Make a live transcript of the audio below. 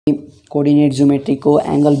Coordinate ज्योमेट्रीको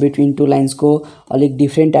angle between two लाइन्सको अलिक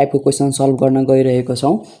different टाइपको question solve गर्न गइरहेको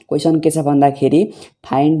छौं। क्वेसन के छ भन्दाखेरि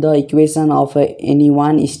find the equation of any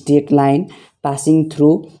one straight line passing through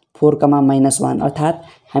 4, -1 अर्थात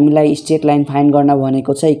हामीलाई स्ट्रेट लाइन फाइन्ड गर्न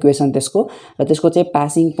भनेको छ इक्वेसन त्यसको र त्यसको चाहिँ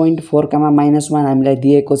पासिङ पोइन्ट 4, -1 हामीलाई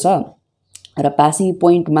दिएको छ र पासिङ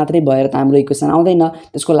पोइन्ट मात्रै भएर त हाम्रो इक्वेसन आउँदैन,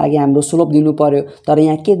 त्यसको लागि हाम्रो स्लोप दिनु पर्यो। तर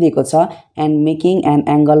यहाँ के दिएको छ and making an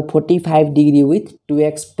angle 45 degree with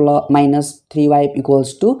 2x - 3y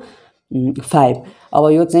 = 5। अब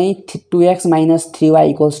यो चाहिँ 2x -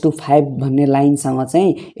 3y = 5 भन्ने लाइनसँग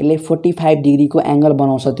चाहिँ यसले 45 डिग्रीको एंगल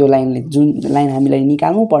बनाउँछ। त्यो लाइनले जुन लाइन हामीलाई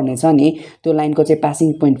निकाल्नु पर्ने छ नि त्यो लाइनको चाहिँ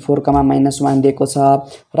पासिङ पोइन्ट 4, -1 दिएको छ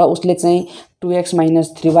र उसले चाहिँ 2x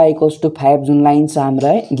 - 3y = 5 जुन लाइन छ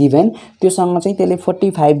हाम्रो गिभन त्योसँग चाहिँ त्यसले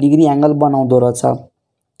 45 डिग्री एंगल बनाउँदो रहेछ।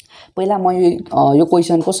 पहिला म यो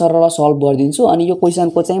क्वेसनको सरल सल्भ गरिदिन्छु अनि यो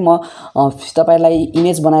क्वेसनको चाहिँ म तपाईलाई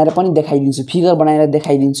इमेज बनाएर पनि देखाइदिन्छु, फिगर बनाएर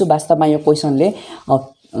देखाइदिन्छु। वास्तवमा यो क्वेसनले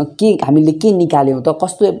के हामीले के निकाल्यौं त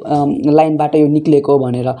कस्तो लाइनबाट यो निक्लेको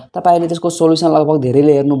भनेर तपाईहरुले त्यसको सोलुसन लगभग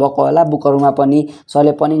धेरैले हेर्नु भएको होला, बुकहरुमा पनि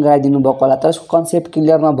सरले पनि गराइदिनु भएको होला। तर यसको कन्सेप्ट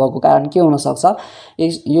क्लियर नभएको कारण के हुन सक्छ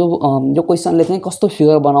यो क्वेसनले चाहिँ कस्तो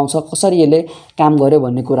फिगर बनाउँछ, कसरी यसले काम गर्यो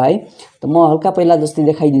भन्ने कुरा है। त म हल्का पहिला जस्तै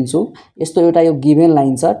देखाइदिन्छु। यस्तो एउटा यो गिभन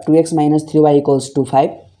लाइन छ 2x - 3y = 5।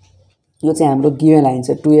 यो चाहिँ हाम्रो गिभन लाइन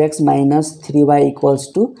छ 2x - 3y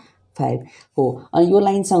 = 5 हो। अनि यो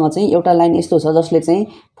लाइनसँग चाहिँ एउटा लाइन यस्तो छ जसले चाहिँ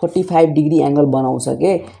 45 डिग्री एंगल बनाउँछ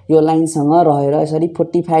के यो लाइनसँग रहेर यसरी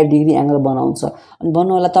 45 डिग्री एंगल बनाउँछ। अनि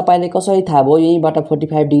भन्नु होला तपाईले कसरी थाहा भयो यहीबाट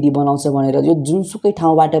 45 डिग्री बनाउँछ भनेर। यो जुनसुकै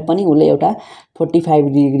ठाउँबाट पनि उले एउटा 45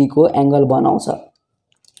 डिग्रीको एंगल बनाउँछ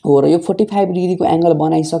हो र यो 45 डिग्रीको एंगल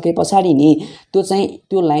बनाइसकेपछि नि त्यो चाहिँ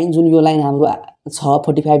त्यो लाइन जुन यो लाइन हाम्रो छ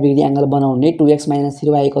 45 डिग्री एंगल बनाउने 2x -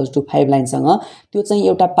 3y = 5 लाइनसँग त्यो चाहिँ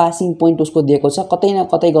एउटा पासिङ पोइन्ट उसको दिएको छ। कतै न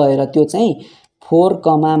कतै गएर त्यो चाहिँ 4,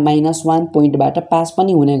 -1 पोइन्टबाट पास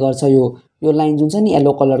पनि हुने गर्छ। यो लाइन जुन छ नि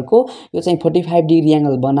येलो कलरको यो चाहिँ 45 डिग्री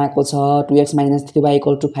एंगल बनाएको छ 2x - 3y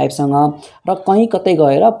 = 5 सँग र कहीं कतै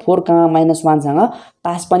गएर 4, -1 सँग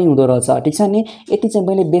पास पनि हुँदो रहेछ। ठीक छ नि। यति चाहिँ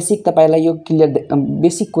मैले बेसिक तपाईलाई यो क्लियर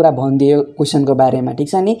बेसिक कुरा भनिदिए क्वेसनको बारेमा। ठीक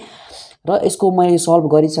छ नि। र यसको मैले सल्भ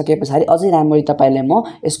गरिसकेपछि अझै राम्ररी तपाईलाई म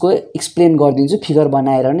यसको एक्सप्लेन गर्दिन्छु फिगर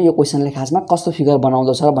बनाएर नि यो क्वेसनले खासमा कस्तो फिगर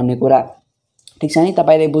बनाउँदो छ भन्ने कुरा। ठीक छ नि।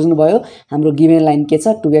 तपाईले बुझ्नुभयो हाम्रो गिभन लाइन के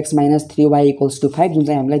छ 2x - 3y = 5 जुन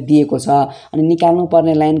चाहिँ हामीलाई दिएको छ। अनि निकाल्नु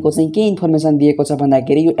पर्ने लाइनको चाहिँ के इन्फर्मेसन दिएको छ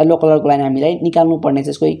भन्दाखेरि यो येलो कलरको लाइन हामीलाई निकाल्नु पर्ने छ,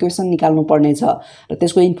 यसको इक्वेसन निकाल्नु पर्ने छ र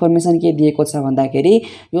त्यसको इन्फर्मेसन के दिएको छ भन्दाखेरि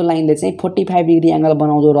यो लाइनले चाहिँ 45 डिग्री एंगल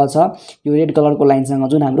बनाउँदो रहेछ यो रेड कलरको लाइनसँग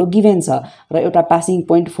जुन हाम्रो गिभन छ र एउटा पासिङ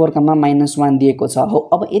पोइन्ट 4, -1 दिएको छ हो।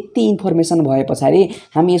 अब यति इन्फर्मेसन भएपछि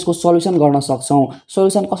हामी यसको सोलुसन गर्न सक्छौं।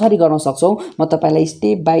 सोलुसन कसरी गर्न सक्छौं म तपाईलाई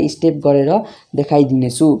स्टेप बाइ स्टेप गरेर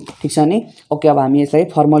देखाइदिनेछु। ठीक छ नि। ओके अब हामी यसलाई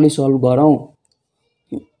फर्मली सल्भ गरौँ।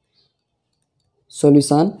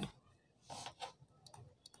 Solution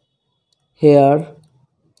here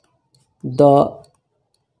the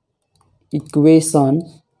equation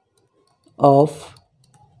of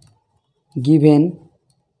given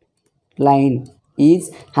line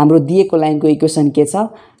is हाम्रो दिएको लाइनको इक्वेसन के छ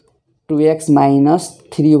 2x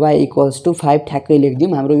 - 3y = 5 ठ्याक्कै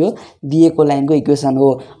लेख्दियौं। हाम्रो यो दिएको लाइनको इक्वेसन हो।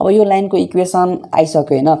 अब यो लाइनको इक्वेसन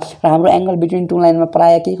आइसक्यो हैन र हाम्रो एंगल बिट्विन टु लाइनमा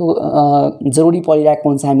प्राय के को जरुरी परिरहेको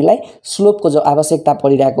हुन्छ हामीलाई स्लोपको आवश्यकता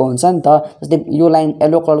परिरहेको हुन्छ नि त। जस्तै यो लाइन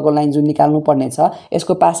येलो कलरको लाइन जुन निकाल्नु पर्ने छ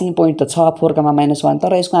यसको पासिङ पोइन्ट त छ 4, -1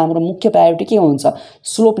 तर यसको हाम्रो मुख्य प्रायोरिटी के हुन्छ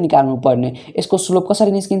स्लोप निकाल्नु पर्ने। यसको स्लोप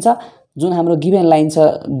कसरी निस्किन्छ जुन हाम्रो गिभन लाइन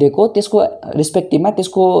छ दिएको त्यसको रेस्पेक्टिभमा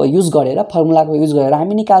त्यसको युज गरेर फर्मुलाको युज गरेर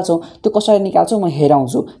हामी निकाल्छौं। त्यो कसरी निकाल्छौं म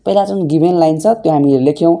हेराउँछु। पहिला जुन गिभन लाइन छ त्यो हामीले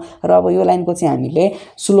लेख्यौं र अब यो लाइनको चाहिँ हामीले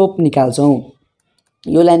स्लोप निकाल्छौं।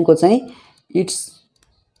 यो लाइनको चाहिँ इट्स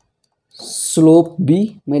स्लोप b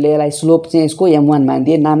मैले यसलाई स्लोप चाहिँ यसको m1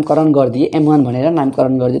 मान्दिए नामकरण गर्दिए m1 भनेर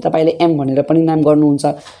नामकरण गर्दिए। तपाईले m भनेर पनि नाम गर्नुहुन्छ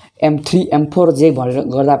m3 m4 जे भनेर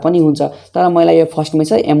गर्दा पनि हुन्छ तर मलाई यो फर्स्टमै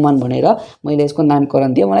छ m1 भनेर मैले यसको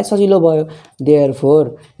नामकरण दिए मलाई सजिलो भयो। देयरफोर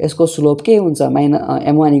यसको स्लोप के हुन्छ m1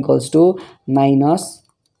 =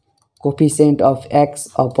 coefficient of x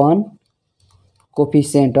upon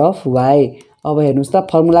coefficient of y। अब हेर्नुस् त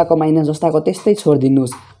फर्मुलाको माइनस जस्ताको त्यस्तै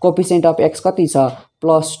छोड्दिनुस्। कोएफिसिएन्ट अफ x कति छ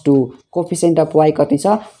 +2 कोएफिसिएन्ट अफ y कति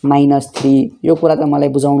छ -3। यो कुरा त मलाई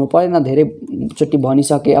बुझाउनु परेन धेरै चोटी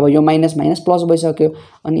भनिसके। अब यो माइनस माइनस प्लस भइसक्यो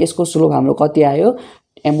अनि यसको स्लोप हाम्रो कति आयो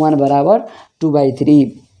m1 = 2/3।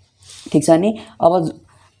 ठीक छ नि। अब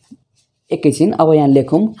एकैछिन अब यहाँ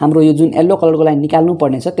लेखौं हाम्रो यो जुन येलो कलरको लाइन निकाल्नु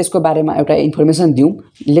पर्ने छ त्यसको बारेमा एउटा इन्फर्मेसन दिउँ।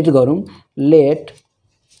 लेट गरौँ let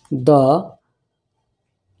the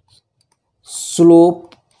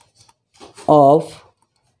slope of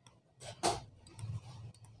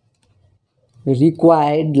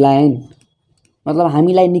required line मतलब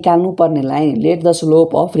हामीलाई निकाल्नु पर्ने line let the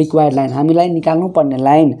slope of required line हामीलाई निकाल्नु पर्ने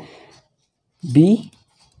लाइन बी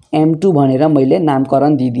m2 भनेर मैले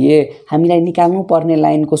नामकरण दिदिए हामीलाई निकाल्नु पर्ने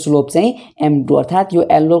लाइनको स्लोप चाहिँ m2 अर्थात यो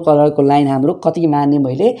येल्लो कलरको लाइन हाम्रो कति माने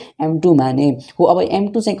मैले m2 माने हो अब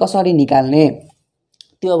m2 चाहिँ कसरी निकाल्ने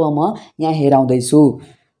त्यो अब म यहाँ हेराउँदै छु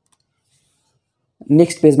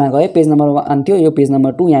नेक्स्ट पेजमा गए पेज नम्बर 1 थियो यो पेज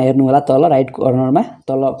नम्बर 2 यहाँ हेर्नु होला तल राइट कर्नरमा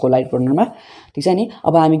तलको राइट कर्नरमा ठीक छ नि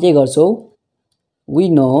अब हामी के गर्छौं वी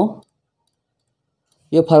नो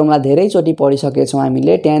यो फर्मुला धेरै चोटी पढिसकेका छौं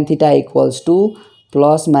हामीले tan theta equals to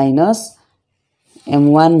plus minus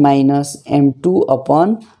m1 minus m2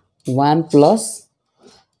 upon 1 plus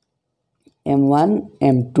m1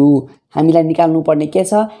 m2 हामीलाई निकाल्नु पर्ने के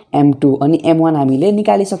छ m2 अनि m1 हामीले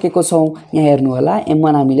निकालिसकेको छौं यहाँ हेर्नु होला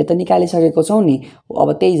m1 हामीले त निकालिसकेको छौं नि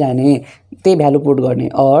अब त्यही जाने त्यही भ्यालु पुट गर्ने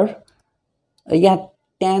और यहाँ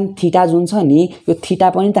tan थीटा जुन छ नि यो थीटा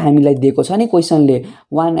पनि त हामीलाई दिएको छ नि क्वेशनले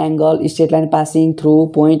one angle straight line passing through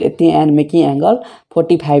point यति एन्ड मेकिङ एंगल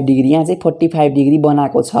 45 डिग्री यहाँ चाहिँ 45 डिग्री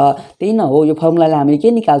बनाएको छ त्यही न हो यो फर्मुलाले हामीले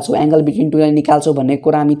के निकाल्छौं एंगल बिट्विन टु लाइन निकाल्छौं भन्ने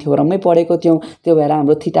कुरा हामी थ्योरममै पढेको थियौं त्यो भएर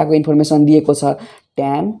हाम्रो थीटाको इन्फर्मेसन दिएको छ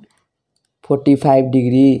tan 45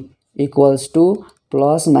 degree equals to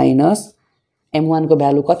plus minus m1 को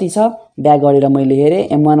भ्यालु कति छ ब्याक गरेर मैले हेरे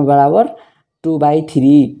m1 बराबर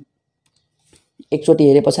 2/3 एकचोटी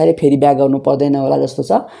हेरे पछाडी फेरि ब्याक गर्नु पर्दैन होला जस्तो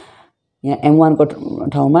छ यहाँ m1 को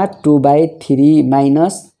ठाउँमा 2/3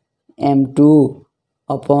 minus m2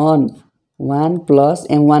 upon 1 plus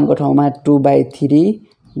m1 को ठाउँमा 2/3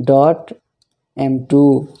 डट m2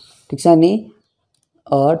 ठीक छ नि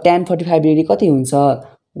और tan 45 डिग्री कति हुन्छ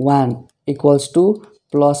 1 इक्वल्स टु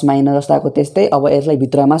प्लस माइनस जस्ताको त्यस्तै अब यसलाई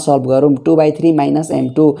भित्रमा सल्भ गरौँ 2/3 माइनस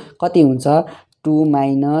m2 कति हुन्छ 2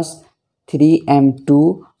 माइनस 3m2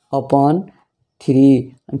 अपन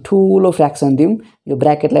 3 ठूलो फ्र्याक्सन दिउँ यो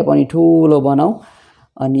ब्र्याकेटलाई पनि ठूलो बनाऊ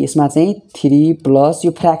अनि यसमा चाहिँ 3 प्लस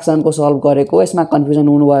यो फ्र्याक्सनको सल्भ गरेको यसमा कन्फ्युजन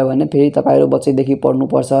हुनु भयो भने फेरि तपाईहरु बच्चैदेखि पढ्नु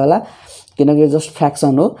पर्छ होला किनकि जस्ट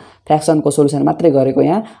फ्र्याक्सन हो फ्र्याक्सनको सोलुसन मात्रै गरेको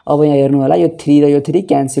यहाँ अब यहाँ हेर्नु होला यो 3 र यो 3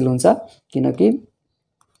 क्यान्सल हुन्छ किनकि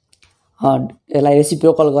यसलाई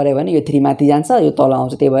रेसिप्रोकल गरे भने यो 3 माथि जान्छ यो तल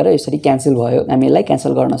आउँछ त्यही भएर यसरी क्यान्सल भयो हामी यसलाई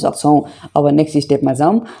क्यान्सल गर्न सक्छौं अब नेक्स्ट स्टेपमा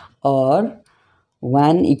जाउँ और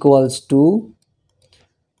 1 इक्वल्स टु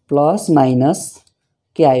प्लस माइनस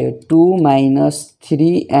के आयो 2 minus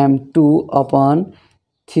 3m2 upon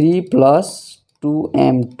 3 plus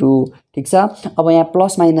 2m2 ठीक छ अब यहाँ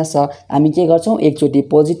प्लस माइनस छ हामी के गर्छौं एकचोटी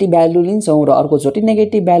पोजिटिभ भ्यालु लिन्छौं र अर्को चोटी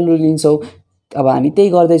नेगेटिभ भ्यालु लिन्छौं अब हामी त्यही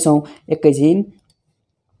गर्दै छौं एकैछिन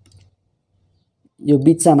यो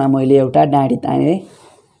बिचमा मैले एउटा डाँडी ताने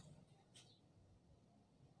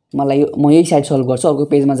मलाई म यही साइड सल्भ गर्छु अर्को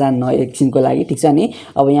पेजमा जान्न एकछिनको लागि ठीक छ नि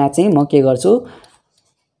अब यहाँ चाहिँ म के गर्छु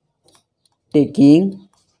टेकिङ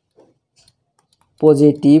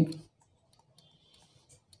पोजिटिभ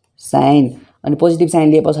साइन अनि पोजिटिभ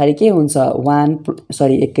साइन लिए पछाडी के हुन्छ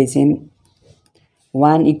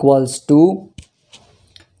 1 इक्वल्स टु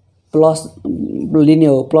प्लस लिने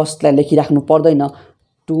हो प्लसलाई लेखिराख्नु पर्दैन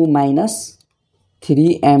 2 minus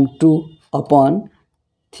 3m2 upon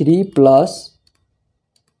 3 plus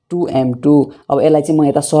 2m2 अब यसलाई चाहिँ म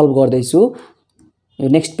यता सल्भ गर्दै छु यो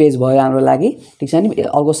नेक्स्ट पेज भयो हाम्रो लागि ठीक छ नि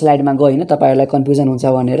अर्को स्लाइडमा गयो हैन तपाईहरुलाई कन्फ्युजन हुन्छ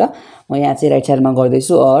भनेर म यहाँ चाहिँ राइट साइडमा गर्दै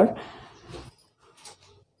छु और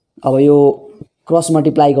अब यो क्रस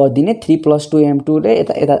मल्टिप्लाई गर्दिने 3 प्लस 2m2 ले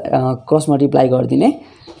यता यता क्रस मल्टिप्लाई गर्दिने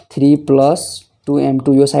 3 प्लस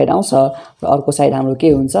 2m2 यो साइड आउँछ र अर्को साइड हाम्रो के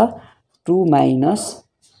हुन्छ 2 माइनस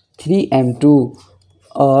 3m2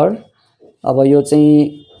 और अब यो चाहिँ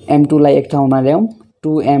m2 लाई एक ठाउँमा ल्याउँ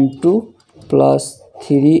 2m2 plus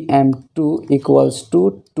 3m2 equals to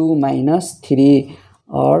 2 minus 3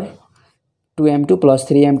 और 2m2 plus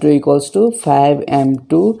 3m2 equals to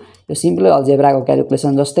 5m2 यो सिम्पल अल्जेब्राको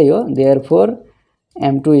क्याल्कुलेसन जस्तै हो therefore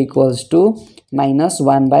m2 equals to minus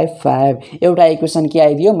 1/5 एउटा इक्वेसन के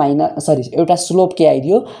आइदियो एउटा स्लोप के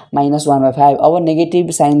आइदियो माइनस 1/5 अब नेगेटिभ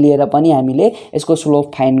साइन लिएर पनि हामीले यसको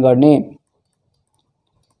स्लोप फाइन्ड गर्ने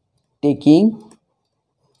टेकिङ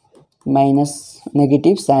माइनस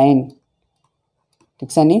नेगेटिभ साइन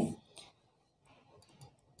ठीक छ नि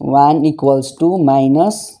 1 equals to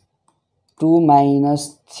minus 2 minus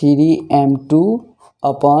 3m2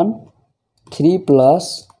 upon 3 plus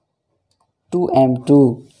 2m2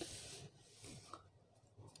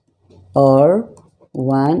 और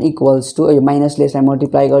 1 इक्वल्स टु यो माइनस लेसलाई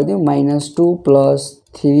मल्टिप्लाई गरिदिउँ minus 2 plus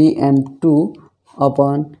 3m2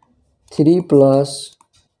 upon 3 plus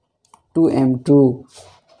 2m2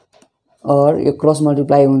 और यो क्रस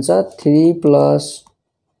मल्टिप्लाई हुन्छ 3 plus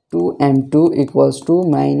 2m2 equals to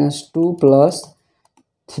minus 2 plus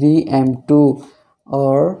 3m2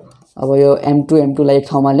 और अब यो m2 लाई एक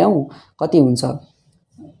ठाउँमा ल्याउँ कति हुन्छ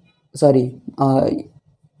सरी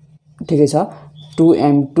ठिकै छ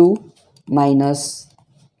 2m2 minus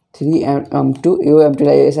 3m2 यो m2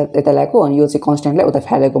 लाई यता ल्याएको अनि यो चाहिँ कन्स्टेन्टलाई उता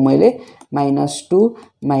फालेको मैले -2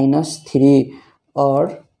 -3 और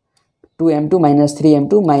 2m2 -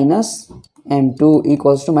 3m2 - m2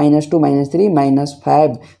 equals to -2 - 3 -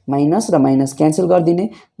 5 minus र माइनस क्यान्सल गरिदिने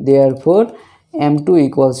therefore m2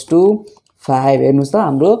 equals to 5 हेर्नुस् त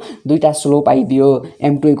हाम्रो दुईटा स्लोप आइदियो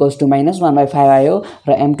m2 equals to -1/5 आयो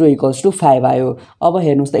र m2 equals to 5 आयो अब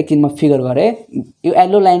हेर्नुस् त एकछिन म फिगर गरे यो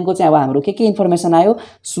येलो लाइनको चाहिँ अब हाम्रो के इन्फर्मेसन आयो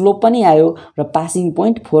स्लोप पनि आयो र पासिङ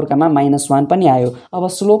पोइन्ट 4, -1 पनि आयो अब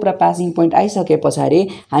स्लोप र पासिङ पोइन्ट आइसकेपछि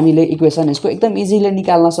हामीले इक्वेसन यसको एकदम इजिली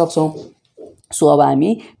निकाल्न सक्छौं सो अब हामी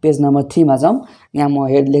पेज नम्बर 3 मा जाउँ यहाँ म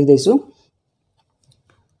हेड लेख्दै छु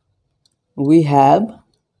we have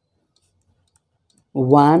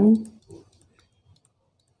 1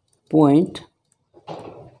 point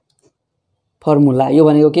फर्मुला यो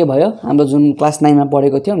भनेको के भयो हाम्रो जुन क्लास 9 मा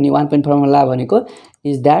पढेको थियौ नि 1 point फर्मुला भनेको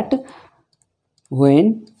is that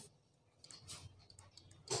when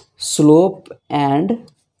slope and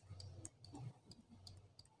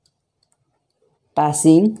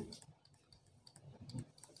passing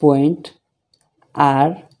point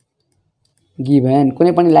are given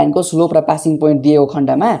कुनै पनि लाइनको स्लोप र पासिङ पोइन्ट दिएको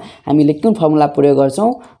खण्डमा हामीले कुन फर्मुला प्रयोग गर्छौं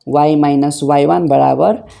y - y1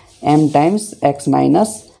 बराबर m times x minus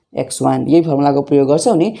x1 यही फर्मुलाको प्रयोग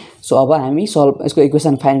गर्छौं नि सो अब हामी सल्भ यसको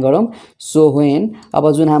इक्वेसन फाइन्ड गरौँ सो व्हेन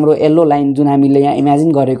अब जुन हाम्रो येलो लाइन जुन हामीले यहाँ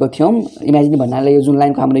इमेजिन गरेको थियौं इमेजिन भन्नाले यो जुन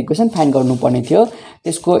लाइनको हाम्रो इक्वेसन फाइन्ड गर्नुपर्ने थियो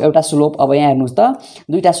त्यसको एउटा स्लोप अब यहाँ हेर्नुस् त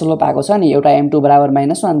दुईटा स्लोप आएको छ नि एउटा m2 बराबर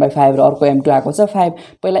 -1/5 र अर्को m2 आएको छ 5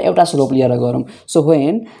 पहिला एउटा स्लोप लिएर गरौँ so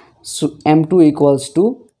when m2 equals to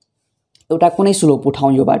एउटा कुनै स्लोप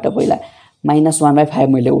उठाउँ योबाट पहिला -1/5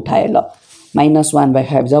 मैले उठाए ल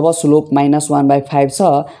 -1/5 जब स्लोप -1/5 छ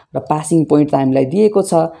र पासिङ पोइन्ट त हामीलाई दिएको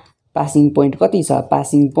छ पासिङ पोइन्ट कति छ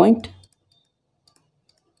पासिङ पोइन्ट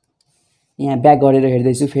यहाँ ब्याक गरेर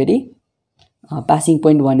हेर्दै छु फेरि पासिङ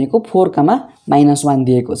पोइन्ट भनेको 4, -1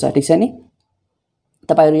 दिएको छ ठीक छ नि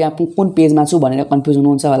तपाईहरु यहाँ कुन पेजमा छु भनेर कन्फ्युज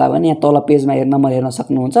हुनुहुन्छ होला भने यहाँ तल पेजमा नम्बर हेर्न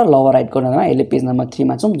सक्नुहुन्छ लोवर राइट कर्नरमा यसले पेज नम्बर 3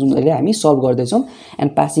 मा छौं जुनले हामी सल्भ गर्दै छौं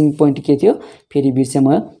एन्ड पासिङ पोइन्ट के थियो फेरि बिर्से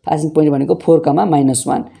म पासिङ पोइन्ट भनेको 4,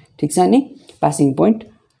 -1 ठीक छ नि पासिङ पोइन्ट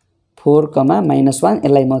 4, -1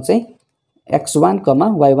 यसलाई म चाहिँ x1,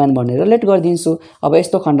 y1 भनेर लेट गर्दिन्छु अब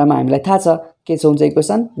यस्तो खण्डमा हामीलाई थाहा छ के छ हुन्छ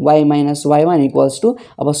equation y - y1 equals to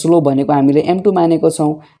अब स्लोप भनेको हामीले m2 मानेको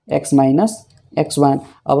छौं x - x1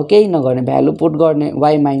 अब केही नगर्ने भ्यालु पुट गर्ने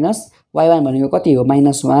y - y1 भनेको कति हो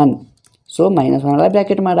 -1 सो -1 लाई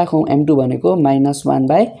ब्र्याकेटमा राखौं m2 भनेको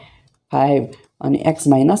 -1/5 अनि x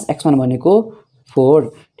 - x1 भनेको 4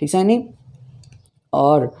 ठीक छ नि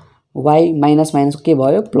और y माइनस के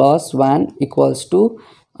भयो +1 equals to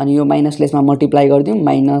अनि यो माइनसले यसमा मल्टिप्लाई गर्दियौ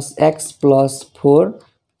 -x + 4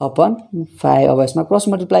 अपन 5 अब यसमा क्रस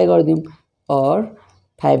मल्टिप्लाई गर्दियौ और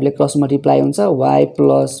 5 ले क्रस मल्टिप्लाई हुन्छ y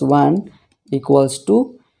 + 1 equals to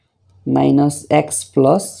 -x +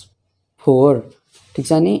 4 ठीक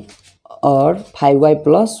छ नि और 5y +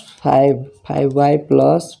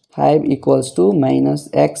 5 equals to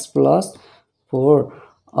 -x + 4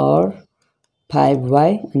 और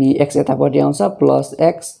 5y अनि x यतापटि आउँछ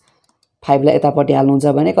 +x 5 लाई यतापटि हाल्नुहुन्छ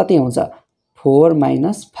भने कति हुन्छ 4 -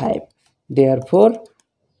 5 therefore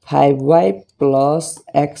 5y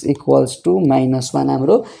 + x equals to -1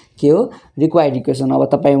 हाम्रो के हो रिक्वायर्ड इक्वेसन अब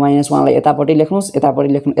तपाई -1 लाई यतापटि लेख्नुस् यतापटि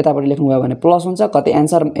लेख्नु भयो भने प्लस हुन्छ कतै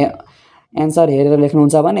आन्सर हेरेर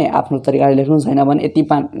लेख्नुहुन्छ भने आफ्नो तरिकाले लेख्नु छैन भने यति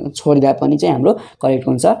छोडिदा पनि चाहिँ हाम्रो करेक्ट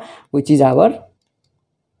हुन्छ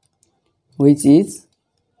which is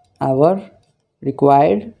our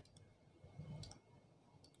required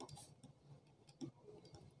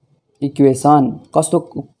equation कस्तो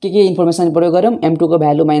के इन्फर्मेसन प्रयोग गर्यौं m2 को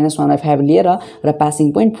भ्यालु -1/5 लिएर र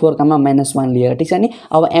पासिङ पोइन्ट 4, -1 लिएर ठीक छ नि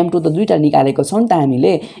अब m2 त दुईटा निकालेको छौं त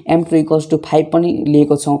हामीले m2 = 5 पनि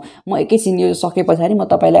लिएको छौं म एकैछिन यो सकेपछि म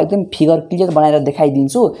तपाईलाई एकदम फिगर क्लियर बनाएर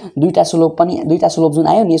देखाइदिन्छु दुईटा स्लोप जुन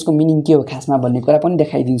आयो नि यसको मिनिङ के हो खासमा भन्ने कुरा पनि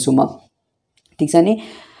देखाइदिन्छु म ठीक छ नि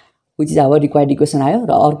which is our required equation आयो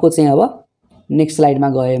र अर्को चाहिँ अब नेक्स्ट स्लाइडमा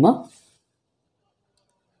गए म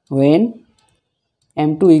when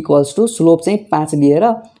m2 equals to slope चाहिँ 5 लिएर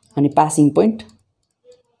अनि पासिङ पोइन्ट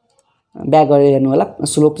ब्याक गरेर हेर्नु होला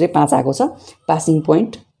स्लोप चाहिँ 5 आएको छ पासिङ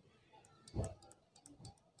पोइन्ट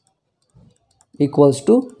equals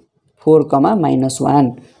to 4,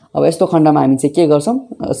 -1 अब यस्तो खण्डमा हामी चाहिँ के गर्छौं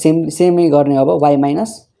सेमै गर्ने अब y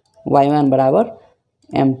 - y1 बराबर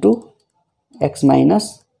m2 x -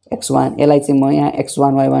 x1 यसलाई चाहिँ म यहाँ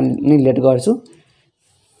x1 y1 नै लेट गर्छु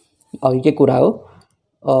अघिकै कुरा हो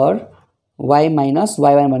और y माइनस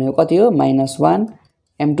y1 भनेको कति हो -1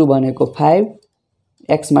 m2 भनेको 5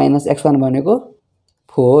 x माइनस x1 भनेको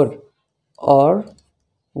 4 और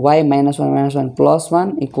y -1 -1 plus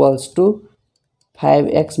 1 equals to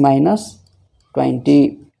 5x minus 20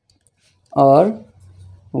 और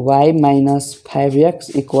y minus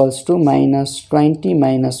 5x equals to -20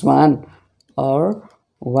 minus 1 और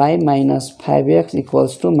y minus 5x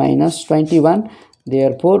equals to -21.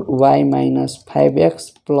 Therefore y minus 5x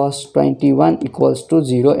plus 21 equals to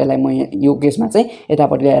 0. यसलाई म यो केसमा चाहिँ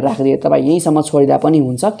यतापट्टि ल्याएर राखिदिए तपाईं यहीसम्म छोडिदा पनि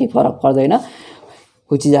हुन्छ के फरक पर्दैन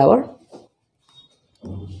which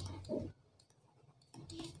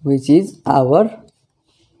is our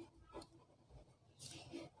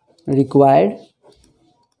required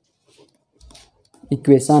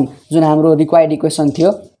equation. जुन हाम्रो required equation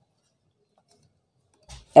थियो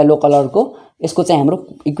येलो कलर को यसको चाहिँ हाम्रो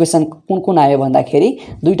इक्वेसन कुन आयो भन्दाखेरि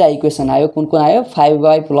दुईटा इक्वेसन आयो कुन आयो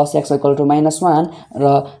 5y + x = -1 र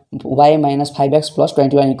y - 5x +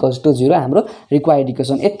 21 = 0 हाम्रो रिक्वायर्ड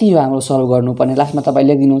इक्वेसन यति हो हाम्रो सल्भ गर्नुपर्ने लास्टमा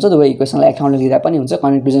तपाईले लेखिदिनुहुन्छ दुवै इक्वेसनलाई एकाउन्टले लिदा पनि हुन्छ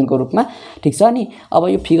कन्क्लुजनको रूपमा ठीक छ नि अब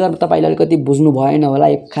यो फिगर तपाईले अलिकति बुझ्नु भएन होला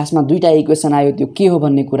खासमा दुईटा इक्वेसन आयो त्यो के हो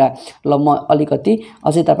भन्ने कुरा ल म अलिकति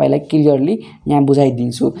अझै तपाईलाई क्लियरली यहाँ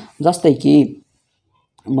बुझाइदिन्छु जस्तै कि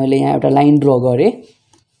मैले यहाँ एउटा लाइन ड्रा गरे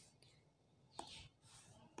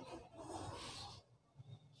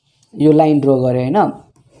यो लाइन ड्रा गरे हैन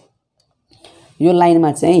यो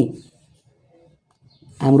लाइनमा चाहिँ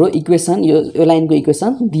हाम्रो इक्वेसन यो लाइनको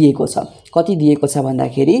इक्वेसन दिएको छ कति दिएको छ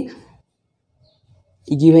भन्दाखेरि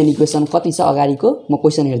गिभन इक्वेसन कति छ अगाडिको म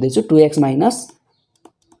क्वेशन हेर्दै छु 2x -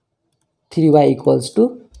 3y =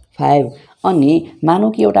 5 अनि मानौ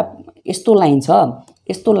कि एउटा यस्तो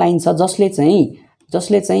लाइन छ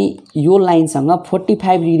जसले चाहिँ यो लाइनसँग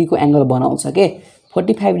 45 डिग्रीको एंगल बनाउँछ के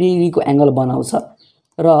 45 डिग्रीको एंगल बनाउँछ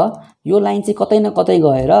र यो लाइन चाहिँ कतै न कतै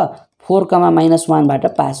गएर 4, -1 बाट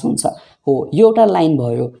पास हुन्छ हो यो एउटा लाइन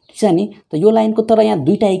भयो ठीक छ नि त यो लाइनको तर यहाँ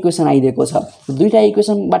दुईटा इक्वेसन आइदिएको छ दुईटा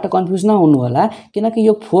इक्वेसनबाट कन्फ्युज नहुनु होला किनकि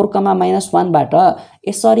यो 4, -1 बाट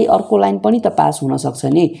यसरी अर्को लाइन पनि त पास हुन सक्छ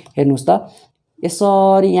नि हेर्नुस् त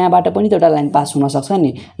यसरी यहाँबाट पनि त एउटा लाइन पास हुन सक्छ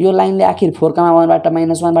नि यो लाइनले आखिर 4, -1 बाट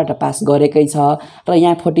 -1 बाट पास गरेकै छ र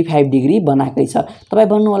यहाँ 45 डिग्री बनाएकै छ तपाई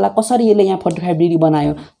भन्नु होला कसरी यसले यहाँ 45 डिग्री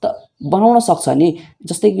बनायो त बनाउन सक्छ नि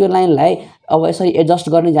जस्तै कि यो लाइनलाई अब यसरी एडजस्ट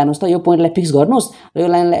गर्ने जानुस् त यो पोइन्टलाई फिक्स गर्नुस् र यो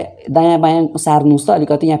लाइनलाई दायाँ बायाँ सार्नुस् त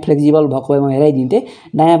अलिकति यहाँ फ्लेक्सिबल भएको भए म हेराइदिन्थे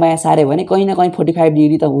दायाँ बायाँ सारे भने कहीं न कहीं 45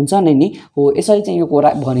 डिग्री त हुन्छ नै नि हो यसरी चाहिँ यो कुरा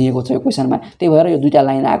भनिएको छ यो क्वेशनमा त्यही भएर यो दुईटा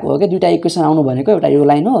लाइन आएको हो के दुईटा इक्वेसन आउनु भनेको एउटा यो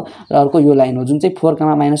लाइन हो र अर्को यो लाइन हो जुन चाहिँ 4,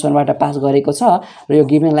 -1 बाट पास गरेको छ र यो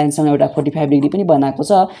गिभन लाइनसँग एउटा 45 डिग्री पनि बनाएको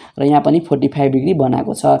छ र यहाँ पनि 45 डिग्री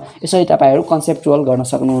बनाएको छ यसरी तपाईहरु कन्सेप्चुअल गर्न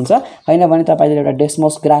सक्नुहुन्छ हैन भने तपाईले एउटा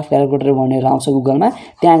डेस्मोस ग्राफ क्याल्कुलेटर भनेर आउँछ गुगलमा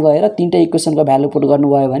त्यहाँ गएर तीनटा इक्वेसनको भ्यालु पुट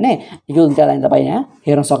गर्नुभयो भने यो दुईटा लाइन तपाई यहाँ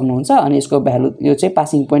हेर्न सक्नुहुन्छ अनि यसको भ्यालु यो चाहिँ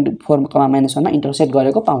पासिङ पोइन्ट 4, -1 मा इन्टरसेक्ट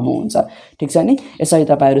गरेको पाउनुहुन्छ ठीक छ नि यसरी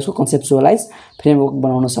तपाईहरु यसको कन्सेप्चुअलाइज फ्रेमवर्क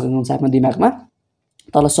बनाउन सक्नुहुन्छ आफ्नो दिमागमा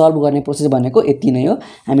तल सल्भ गर्ने प्रोसेस भनेको यति नै हो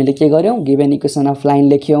हामीले के गर्यौं गिभन इक्वेसन अफ लाइन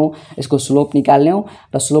लेख्यौं यसको स्लोप निकाल्यौं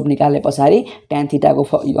र स्लोप निकालेपछि tan थीटा को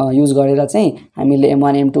युज गरेर चाहिँ हामीले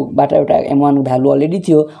m1 m2 बाट एउटा m1 भ्यालु अलरेडी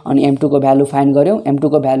थियो अनि m2 को भ्यालु फाइन्ड गर्यौं m2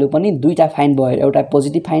 को भ्यालु पनि दुईटा फाइन्ड भयो एउटा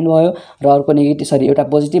पोजिटिभ फाइन्ड भयो र अर्को नेगेटिभ एउटा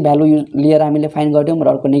पोजिटिभ भ्यालु लिएर हामीले फाइन्ड गर्यौं र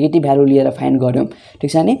अर्को नेगेटिभ भ्यालु लिएर फाइन्ड गर्यौं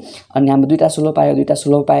ठीक छ नि अनि हाम्रो दुईटा स्लोप आयो दुईटा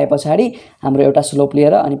स्लोप पाएपछि हाम्रो एउटा स्लोप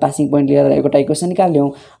लिएर अनि पासिङ पोइन्ट लिएर एउटा इक्वेसन निकाल्यौं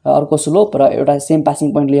र अर्को स्लोप र एउटा सेम पासिङ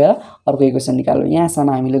पोइन्ट लिएर अर्को इक्वेसन निकाल्यौं यहाँसम्म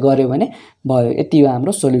हामीले गर्यौं भने भयो यति हो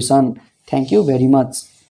हाम्रो solution thank you very much